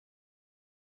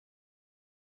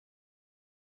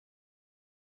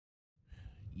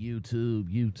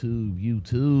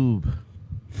YouTube.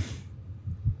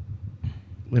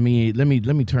 Let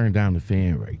me turn down the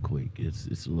fan right quick.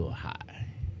 It's a little high.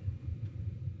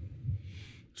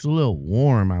 It's a little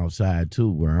warm outside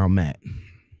too where I'm at.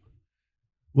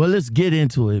 Well, let's get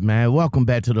into it, man. Welcome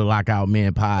back to the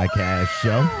Lockoutmen Podcast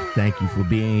Show. Thank you for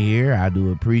being here. I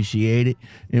do appreciate it.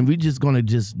 And we're just going to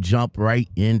jump right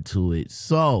into it.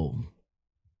 So,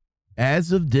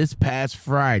 as of this past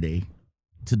Friday,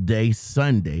 today,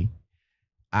 Sunday,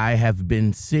 I have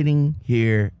been sitting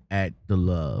here at the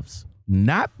Loves.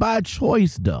 Not by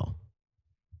choice, though.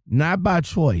 Not by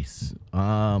choice.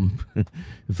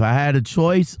 If I had a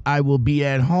choice, I will be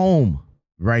at home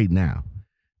right now.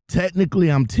 Technically,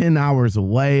 I'm 10 hours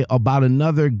away, about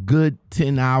another good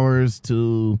 10 hours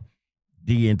to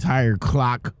the entire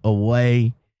clock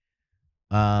away.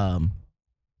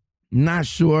 Not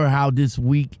sure how this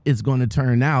week is going to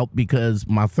turn out because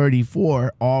my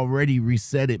 34 already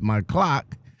resetted my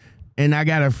clock and I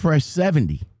got a fresh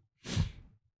 70.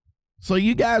 So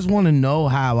you guys want to know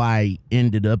how I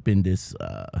ended up in this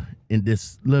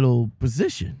little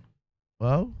position?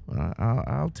 Well,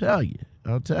 I'll tell you.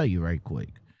 I'll tell you right quick.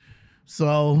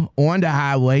 So on the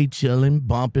highway, chilling,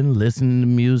 bumping, listening to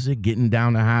music, getting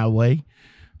down the highway.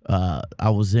 I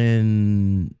was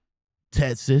in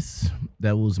Texas.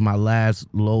 That was my last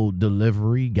load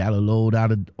delivery. Got a load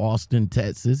out of Austin,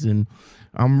 Texas, and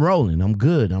I'm rolling. I'm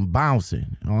good. I'm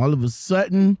bouncing. All of a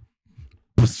sudden,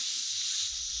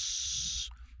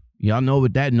 y'all know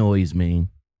what that noise means.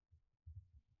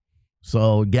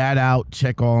 So got out,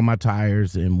 check all my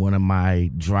tires, and one of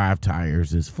my drive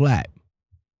tires is flat.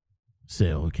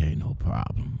 Said, okay, no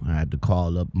problem. I had to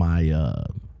call up my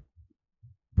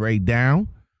breakdown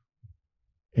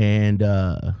and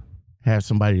have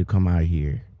somebody to come out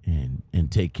here and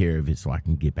take care of it so I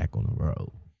can get back on the road.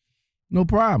 No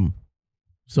problem.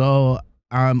 So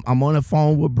I'm on the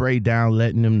phone with breakdown,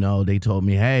 letting them know. They told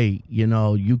me, hey,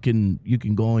 you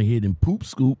can go ahead and poop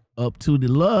scoop up to the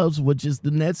Loves, which is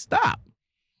the next stop.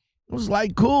 I was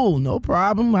like, cool, no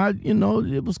problem.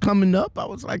 It was coming up. I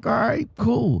was like, all right,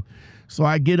 cool. So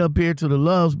I get up here to the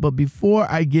Loves, but before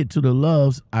I get to the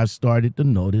Loves, I started to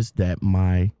notice that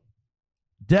my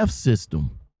DEF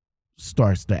system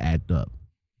starts to act up.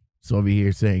 So over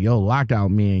here saying, yo,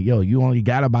 lockout man, yo, you only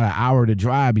got about an hour to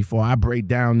drive before I break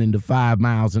down into 5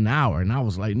 miles an hour. And I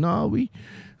was like, no, we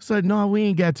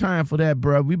ain't got time for that,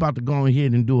 bro. We about to go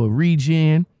ahead and do a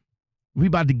regen. We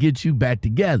about to get you back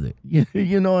together.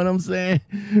 You know what I'm saying?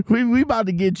 We about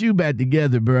to get you back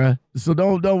together, bruh. So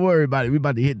don't worry about it. We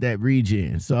about to hit that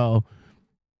regen. So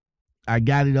I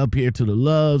got it up here to the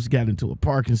Loves, got into a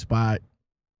parking spot,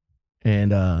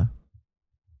 and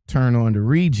turn on the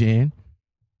regen.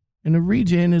 And the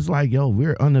regen is like, yo,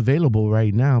 we're unavailable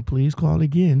right now. Please call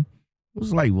again. It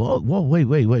was like, whoa,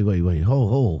 wait.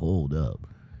 Hold up.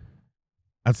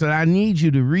 I said, I need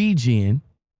you to regen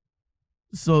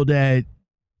so that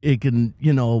it can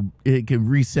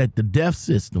reset the DEF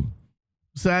system.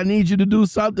 So I need you to do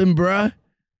something, bruh.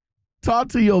 Talk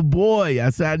to your boy.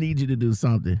 I said, I need you to do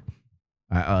something.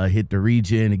 I hit the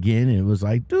regen again, and it was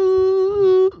like,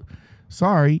 dude,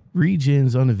 sorry,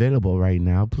 regen's unavailable right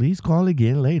now. Please call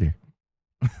again later.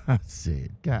 I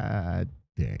said, God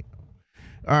damn.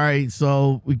 All right,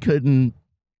 so we couldn't,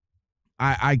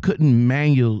 I couldn't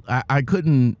manually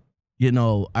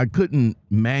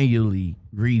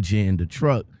regen the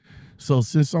truck. So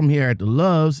since I'm here at the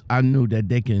Loves, I knew that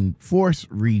they can force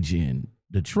regen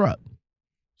the truck.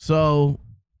 So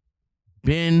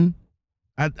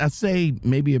I say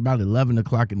maybe about 11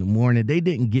 o'clock in the morning. They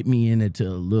didn't get me in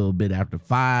until a little bit after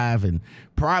 5 and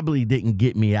probably didn't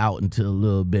get me out until a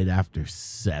little bit after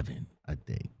 7, I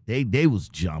think. They was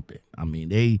jumping. I mean,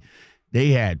 they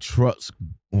had trucks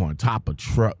on top of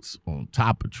trucks on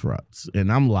top of trucks.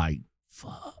 And I'm like,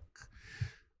 fuck.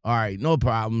 All right, no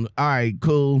problem. All right,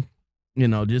 cool.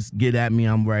 Just get at me.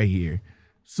 I'm right here.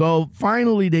 So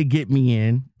finally they get me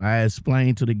in. I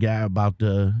explained to the guy about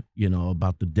the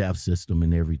DEF system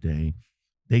and everything.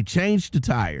 They changed the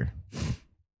tire.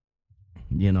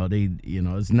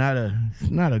 It's not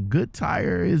a good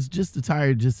tire. It's just a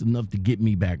tire just enough to get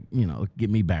me back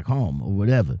home or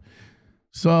whatever.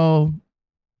 So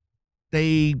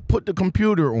they put the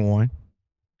computer on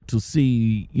to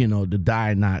see, the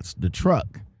diagnostics, the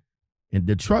truck. And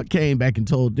the truck came back and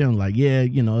told them, like, yeah,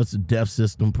 it's a DEF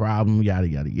system problem, yada,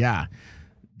 yada, yada.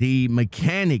 The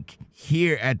mechanic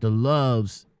here at the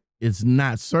Loves is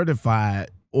not certified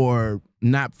or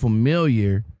not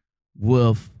familiar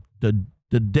with the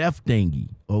DEF thingy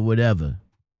or whatever.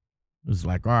 It's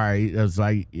like, all right, it's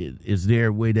like, is there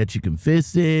a way that you can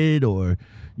fix it, or,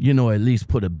 at least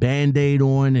put a Band-Aid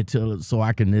on so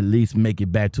I can at least make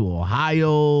it back to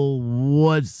Ohio?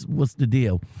 What's the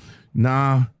deal?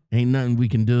 Nah, ain't nothing we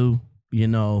can do,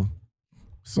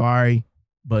 sorry,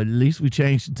 but at least we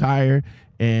changed the tire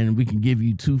and we can give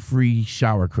you 2 free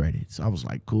shower credits. I was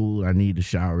like, cool, I need the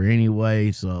shower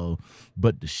anyway. So,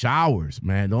 but the showers,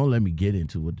 man, don't let me get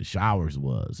into what the showers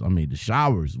was. I mean, the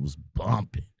showers was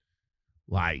bumping.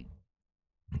 Like,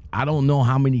 I don't know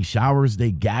how many showers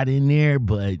they got in there,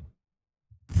 but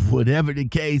whatever the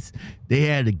case, they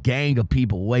had a gang of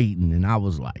people waiting. And I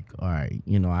was like, all right,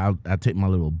 I'll take my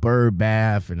little bird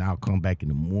bath and I'll come back in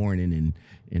the morning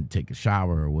and take a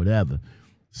shower or whatever.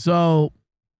 So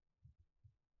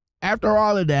after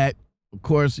all of that, of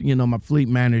course, my fleet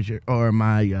manager or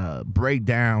my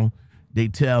breakdown, they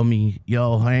tell me,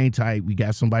 yo, hang tight. We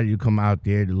got somebody to come out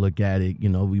there to look at it.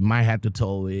 We might have to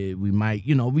tow it. We might,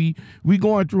 we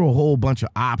going through a whole bunch of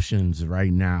options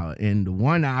right now. And the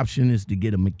one option is to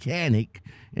get a mechanic,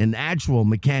 an actual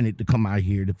mechanic, to come out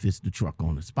here to fix the truck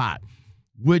on the spot,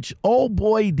 which old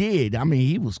boy did. I mean,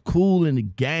 he was cool in the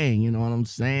gang. You know what I'm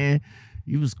saying?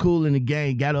 He was cool in the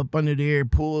gang, got up under there,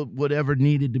 pulled whatever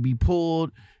needed to be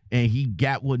pulled, and he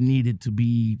got what needed to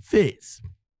be fixed.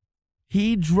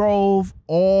 He drove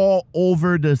all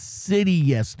over the city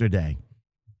yesterday.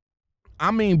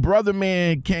 I mean, brother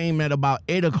man came at about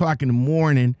 8 o'clock in the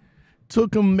morning.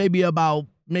 Took him maybe about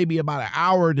an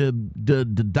hour to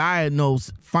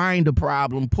diagnose, find the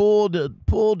problem, pull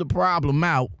the problem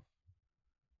out.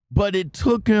 But it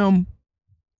took him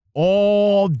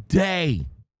all day.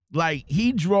 Like,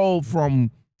 he drove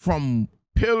from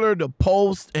pillar to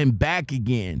post and back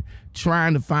again,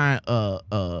 trying to find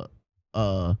a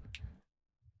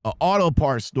auto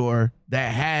parts store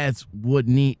that has what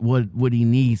he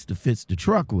needs to fix the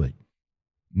truck with.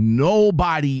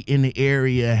 Nobody in the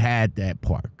area had that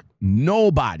park.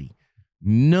 Nobody.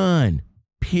 None.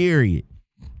 Period.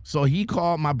 So he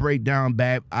called my breakdown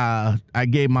back. I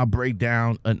gave my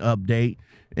breakdown an update,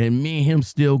 and me and him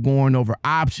still going over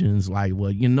options like,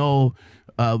 well,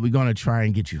 we're going to try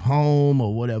and get you home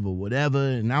or whatever.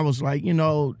 And I was like,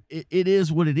 it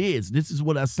is what it is. This is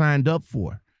what I signed up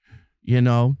for.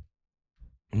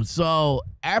 So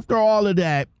after all of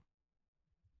that,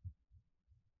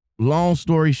 long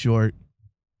story short,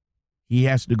 he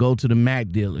has to go to the Mac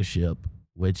dealership,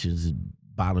 which is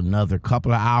about another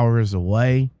couple of hours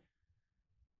away,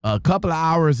 a couple of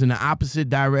hours in the opposite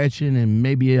direction, and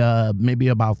maybe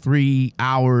about 3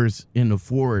 hours in the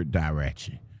forward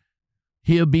direction.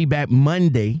 He'll be back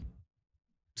Monday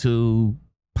to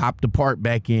pop the part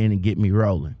back in and get me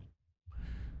rolling.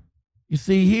 You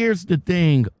see, here's the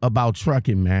thing about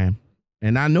trucking, man.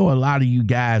 And I know a lot of you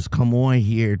guys come on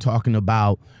here talking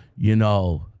about,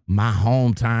 my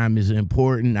home time is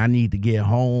important. I need to get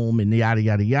home and yada,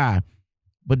 yada, yada.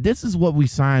 But this is what we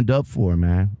signed up for,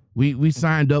 man. We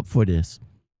signed up for this.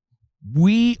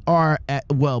 I'm at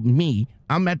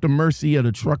the mercy of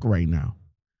the truck right now.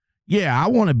 Yeah, I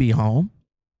want to be home.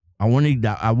 I want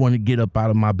to get up out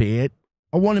of my bed.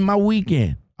 I wanted my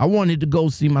weekend. I wanted to go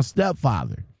see my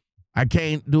stepfather. I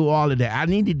can't do all of that. I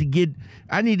needed to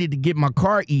get my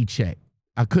car e-checked.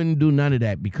 I couldn't do none of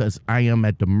that because I am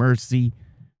at the mercy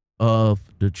of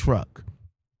the truck.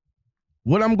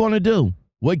 What I'm going to do?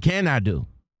 What can I do?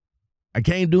 I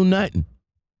can't do nothing.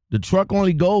 The truck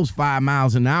only goes 5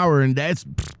 miles an hour, and that's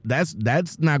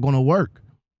not going to work.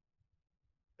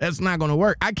 That's not going to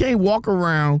work. I can't walk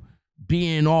around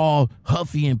being all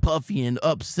huffy and puffy and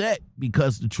upset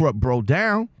because the truck broke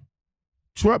down.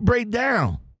 Truck break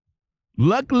down.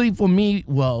 Luckily for me,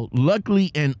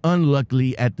 luckily and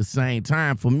unluckily at the same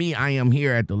time, for me, I am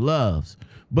here at the Loves.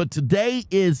 But today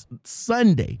is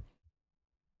Sunday.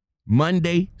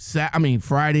 Friday,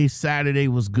 Saturday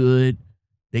was good.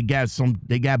 They got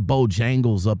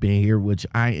Bojangles up in here, which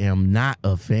I am not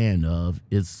a fan of.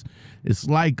 It's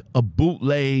like a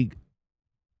bootleg.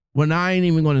 Well, I ain't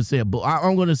even going to say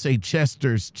I'm going to say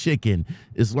Chester's Chicken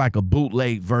is like a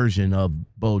bootleg version of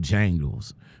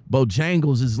Bojangles.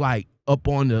 Bojangles is like up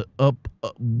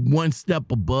one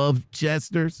step above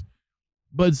Chester's,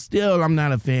 but still I'm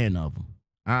not a fan of them.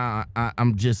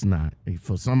 I'm just not.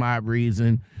 For some odd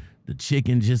reason, the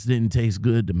chicken just didn't taste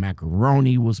good. The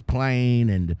macaroni was plain,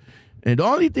 and the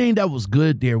only thing that was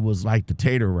good there was like the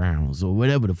tater rounds or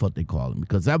whatever the fuck they call them,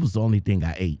 because that was the only thing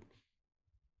I ate.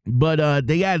 But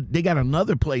they got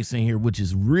another place in here which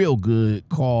is real good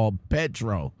called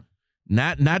Petro.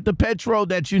 Not the Petro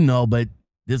that you know, but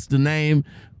it's the name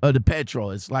of the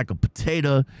Petro. It's like a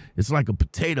potato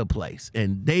place,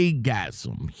 and they got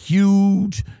some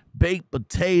huge baked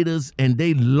potatoes, and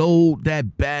they load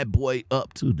that bad boy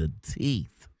up to the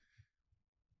teeth.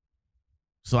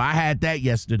 So I had that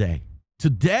yesterday.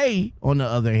 Today, on the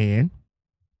other hand,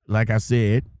 like I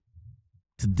said,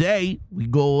 today we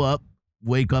go up,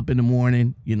 wake up in the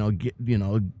morning,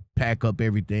 pack up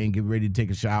everything, get ready to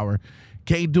take a shower.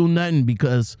 Can't do nothing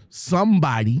because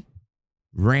somebody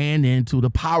ran into the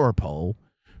power pole,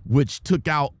 which took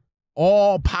out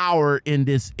all power in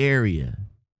this area.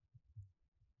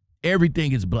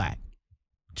 Everything is black.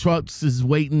 Trucks is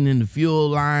waiting in the fuel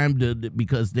line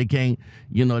because they can't,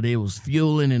 they was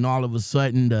fueling, and all of a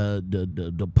sudden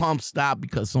the pump stopped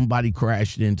because somebody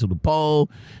crashed into the pole.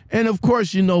 And of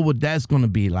course, you know what that's going to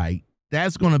be like.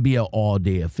 That's going to be an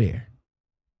all-day affair.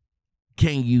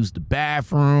 Can't use the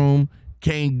bathroom,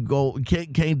 can't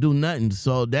do nothing.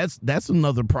 So that's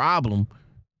another problem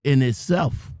in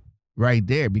itself right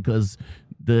there, because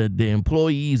the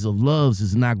employees of Love's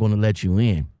is not going to let you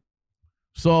in.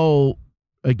 So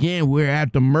again, we're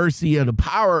at the mercy of the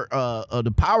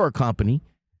power company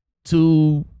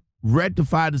to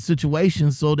rectify the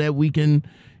situation so that we can,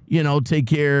 take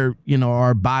care,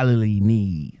 our bodily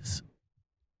needs,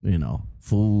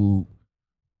 food,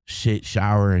 shit,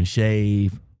 shower and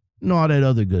shave, and all that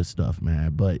other good stuff,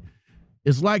 man. But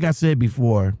it's like I said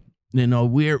before,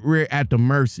 we're at the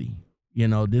mercy.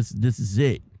 This is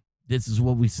it. This is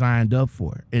what we signed up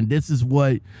for. And this is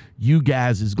what you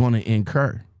guys is going to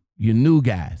incur. You new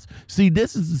guys. See,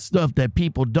 this is the stuff that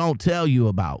people don't tell you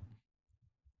about.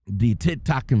 The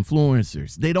TikTok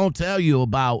influencers. They don't tell you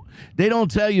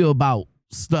about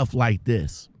stuff like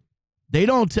this. They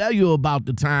don't tell you about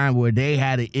the time where they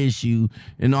had an issue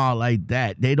and all like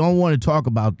that. They don't want to talk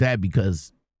about that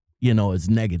because, it's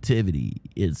negativity.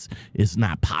 It's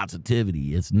not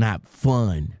positivity. It's not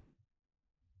fun.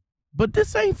 But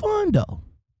this ain't fun though.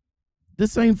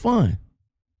 This ain't fun.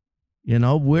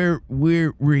 We're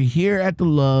here at the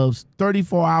Loves.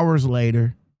 34 hours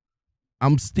later,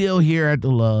 I'm still here at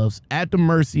the Loves, at the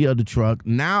mercy of the truck.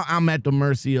 Now I'm at the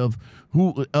mercy of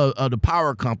the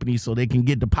power company so they can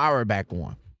get the power back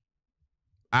on.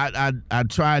 I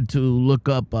tried to look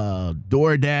up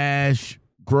DoorDash,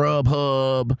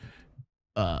 Grubhub,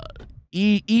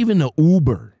 even the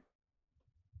Uber.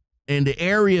 And the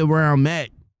area where I'm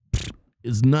at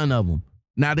is none of them.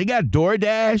 Now they got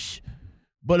DoorDash,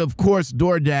 but of course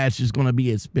DoorDash is going to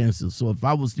be expensive. So if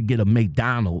I was to get a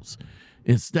McDonald's,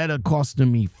 instead of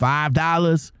costing me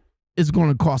 $5, it's going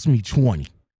to cost me $20.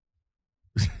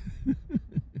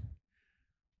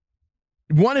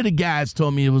 One of the guys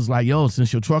told me, it was like, yo,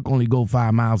 since your truck only go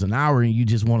 5 miles an hour and you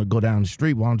just want to go down the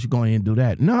street, why don't you go ahead and do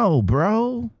that? No,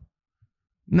 bro.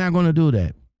 Not going to do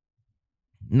that.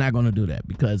 Not going to do that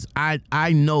because I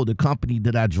know the company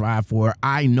that I drive for.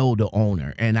 I know the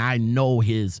owner and I know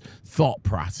his thought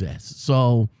process.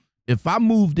 So if I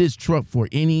move this truck for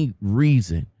any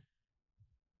reason,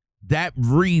 that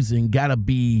reason got to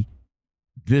be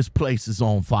this place is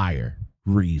on fire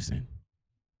reason.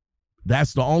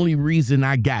 That's the only reason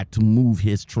I got to move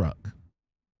his truck.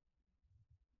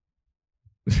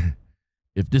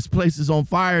 If this place is on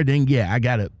fire, then yeah, I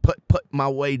got to put my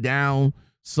way down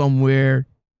somewhere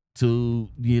to,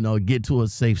 get to a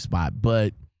safe spot.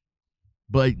 But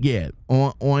yeah,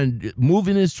 on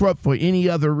moving his truck for any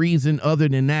other reason other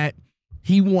than that,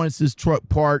 he wants his truck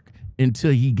parked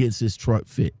until he gets his truck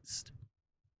fixed.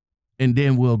 And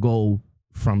then we'll go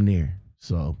from there.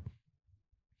 So,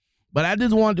 but I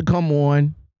just wanted to come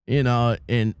on,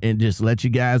 and just let you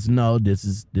guys know this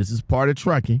is part of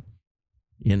trucking.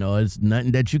 It's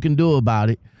nothing that you can do about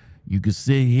it. You can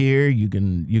sit here, you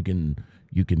can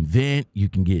vent, you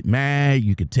can get mad,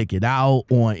 you can take it out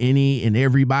on any and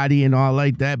everybody and all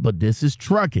like that, but this is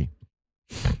trucking.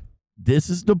 This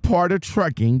is the part of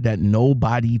trucking that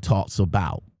nobody talks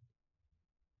about.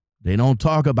 They don't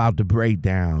talk about the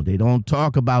breakdown. They don't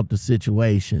talk about the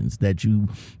situations that you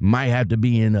might have to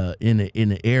be in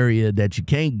an area that you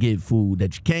can't get food,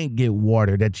 that you can't get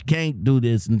water, that you can't do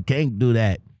this and can't do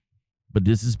that. But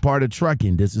this is part of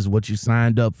trucking. This is what you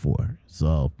signed up for.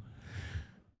 So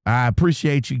I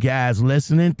appreciate you guys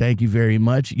listening. Thank you very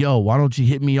much. Yo, why don't you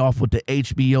hit me off with the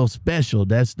HBO special?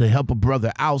 That's the Help a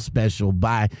Brother Out special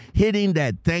by hitting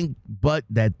that thank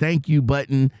you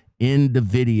button in the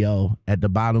video at the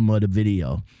bottom of the video.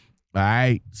 All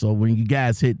right. So when you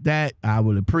guys hit that, I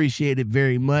would appreciate it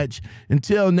very much.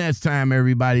 Until next time,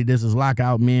 everybody, this is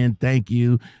Lockoutmen. Thank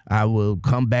you. I will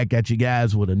come back at you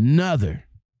guys with another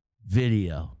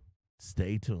video.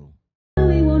 Stay tuned.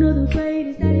 Only one of the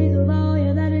greatest, that is a vow,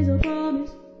 yeah, that is a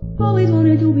promise. Always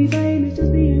wanted to be famous,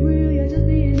 just being real, yeah, just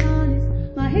being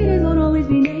honest. My haters won't always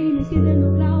be nameless, give them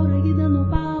no clout, I give them no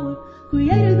power.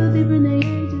 Creators of different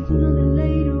ages.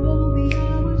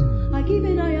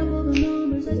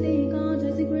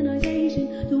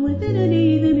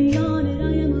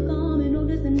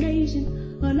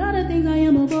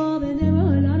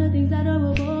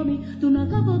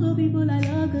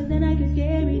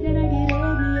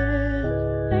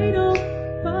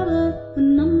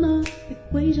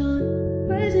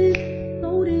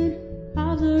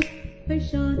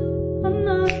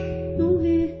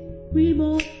 We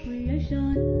both